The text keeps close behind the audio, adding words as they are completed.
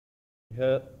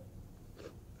Here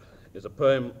is a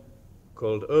poem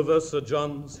called Over Sir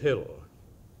John's Hill.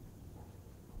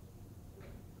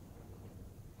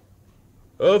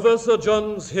 Over Sir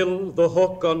John's hill the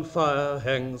hawk on fire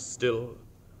hangs still.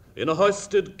 In a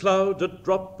hoisted cloud at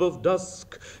drop of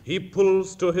dusk he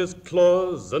pulls to his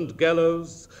claws and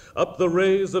gallows. Up the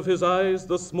rays of his eyes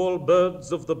the small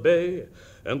birds of the bay,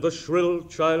 and the shrill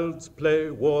child's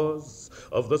play wars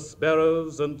of the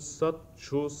sparrows and such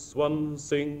who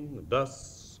swansing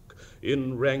dusk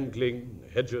in wrangling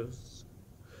hedges.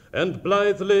 And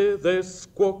blithely they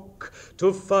squawk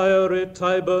to fiery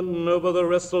Tyburn over the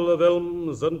wrestle of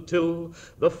elms until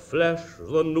the flash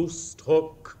the noosed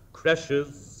hawk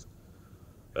crashes,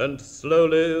 and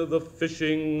slowly the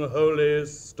fishing holy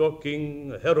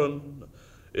stalking heron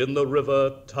in the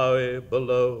river Towy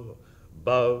below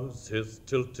bows his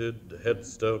tilted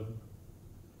headstone.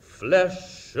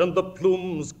 Flash and the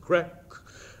plumes crack,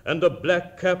 and a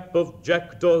black cap of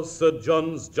Daws Sir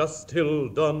John's just hill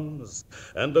dons,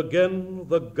 and again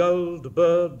the gulled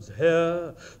bird's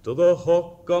hare to the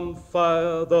hawk on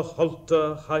fire the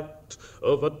halter height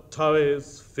over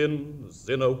Towy's fins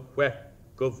in a whack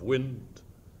of wind.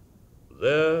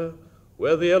 There,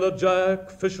 where the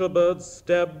elegiac fisherbird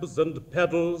stabs and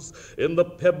paddles in the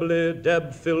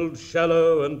pebbly-dab filled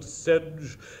shallow and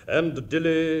sedge, and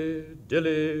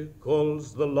dilly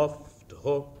calls the loft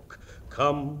hawk,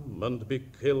 come and be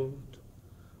killed.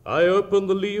 I open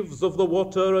the leaves of the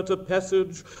water at a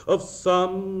passage of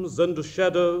psalms and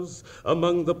shadows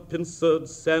among the pincered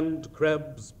sand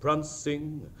crabs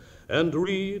prancing, and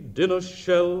read in a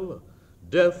shell,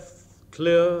 death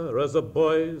clear as a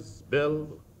boy's bell.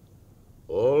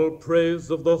 All praise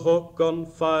of the hawk on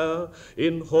fire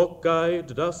in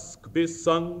hawk-eyed dusk be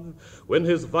sung, when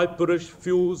his viperish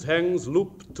fuse hangs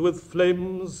looped with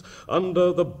flames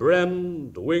under the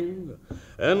brand wing.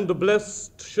 And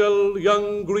blessed shall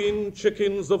young green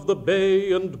chickens of the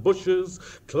bay and bushes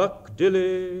cluck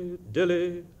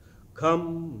dilly,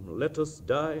 come, let us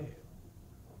die.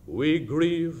 We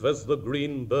grieve as the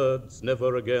green birds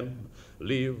never again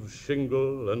leave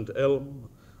shingle and elm,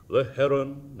 the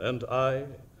heron and I,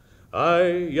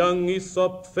 young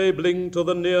Aesop fabling to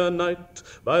the near night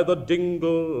by the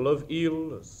dingle of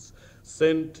eels,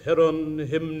 Saint Heron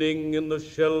hymning in the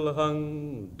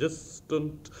shell-hung,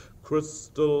 distant,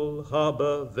 crystal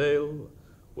harbor vale,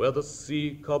 where the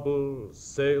sea cobbles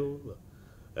sail,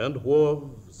 and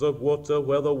wharves of water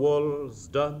where the walls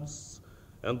dance,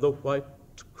 and the white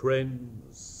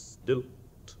cranes stilt.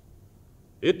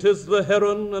 It is the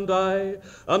heron and I,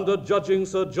 under judging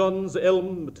Sir John's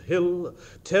elmed hill,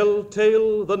 tell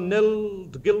tale the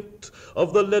knelled guilt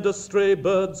of the led astray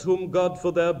birds whom God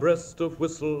for their breast of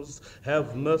whistles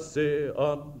have mercy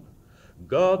on.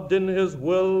 God in his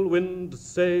whirlwind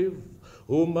save,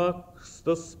 who marks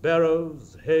the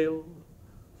sparrows hail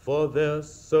for their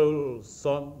sole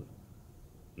song.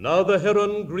 Now the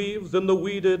heron grieves in the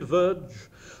weeded verge.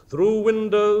 Through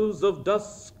windows of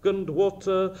dusk and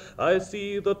water I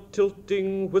see the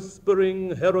tilting,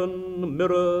 whispering heron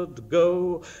mirrored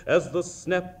go as the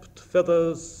snapped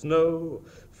feathers snow,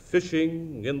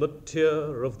 fishing in the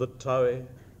tear of the Towy.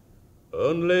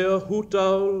 Only a hoot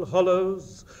owl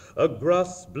hollows, a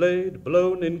grass blade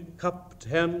blown in cupped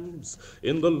hands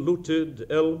in the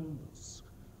looted elms,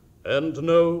 and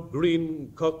no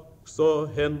green cocks or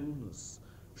hens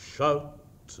shout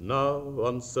now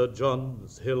on Sir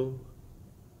John's hill.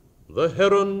 The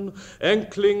heron,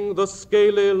 ankling the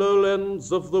scaly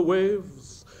lowlands of the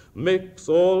waves, makes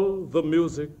all the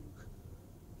music,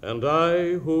 and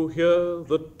I who hear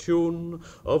the tune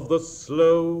of the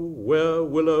slow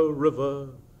were-willow river,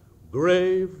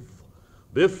 grave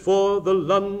before the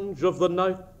lunge of the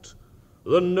night,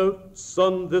 the notes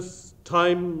on this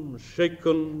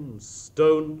time-shaken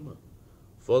stone,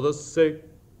 for the sake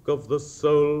of the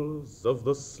souls of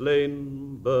the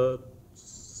slain birds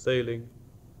sailing.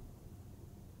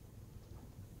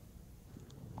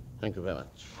 Thank you very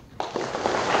much.